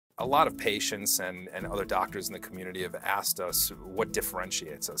A lot of patients and other doctors in the community have asked us what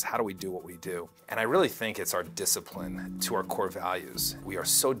differentiates us. How do we do what we do? And I really think it's our discipline to our core values. We are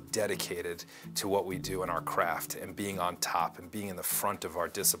so dedicated to what we do in our craft and being on top and being in the front of our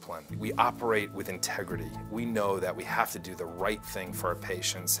discipline. We operate with integrity. We know that we have to do the right thing for our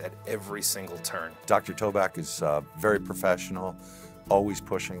patients at every single turn. Dr. Toback is very professional, always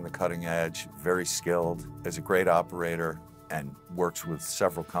pushing the cutting edge, very skilled, is a great operator, and works with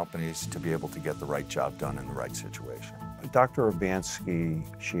several companies to be able to get the right job done in the right situation. Dr. Urbanski,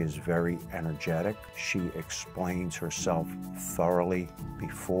 she is very energetic. She explains herself thoroughly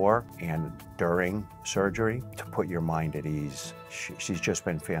before and during surgery to put your mind at ease. She's just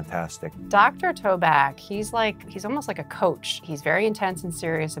been fantastic. Dr. Toback, he's almost like a coach. He's very intense and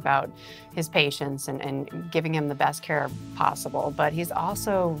serious about his patients and giving him the best care possible, but he's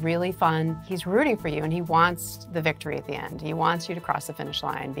also really fun. He's rooting for you and he wants the victory at the end. He wants you to cross the finish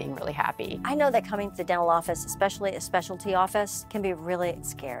line being really happy. I know that coming to the dental office, especially a specialty office, can be really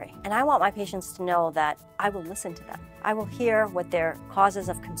scary. And I want my patients to know that I will listen to them. I will hear what their causes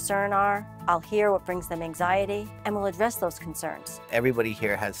of concern are. I'll hear what brings them anxiety, and we'll address those concerns. Everybody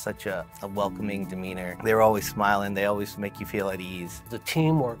here has such a welcoming demeanor. They're always smiling. They always make you feel at ease. The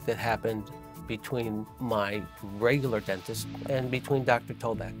teamwork that happened between my regular dentist and between Dr.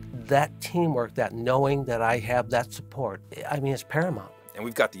 Toback, that teamwork, that knowing that I have that support, I mean, it's paramount. And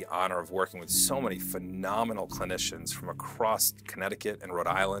we've got the honor of working with so many phenomenal clinicians from across Connecticut and Rhode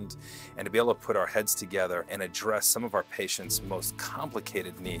Island, and to be able to put our heads together and address some of our patients' most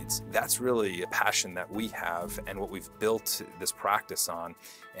complicated needs. That's really a passion that we have and what we've built this practice on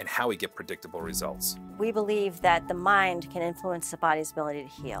and how we get predictable results. We believe that the mind can influence the body's ability to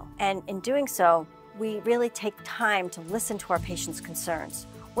heal. And in doing so, we really take time to listen to our patients' concerns,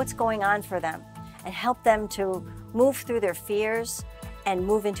 what's going on for them, and help them to move through their fears and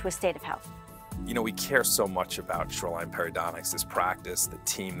move into a state of health. You know, we care so much about Shoreline Periodontics, this practice, the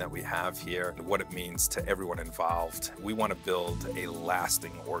team that we have here, and what it means to everyone involved. We want to build a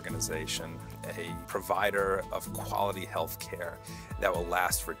lasting organization, a provider of quality health care that will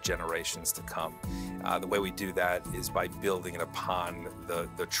last for generations to come. The way we do that is by building it upon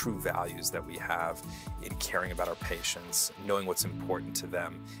the true values that we have in caring about our patients, knowing what's important to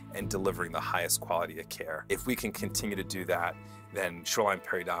them, and delivering the highest quality of care. If we can continue to do that, then Shoreline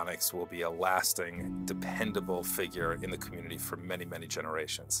Periodontics will be a lasting, dependable figure in the community for many, many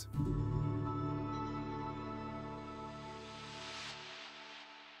generations.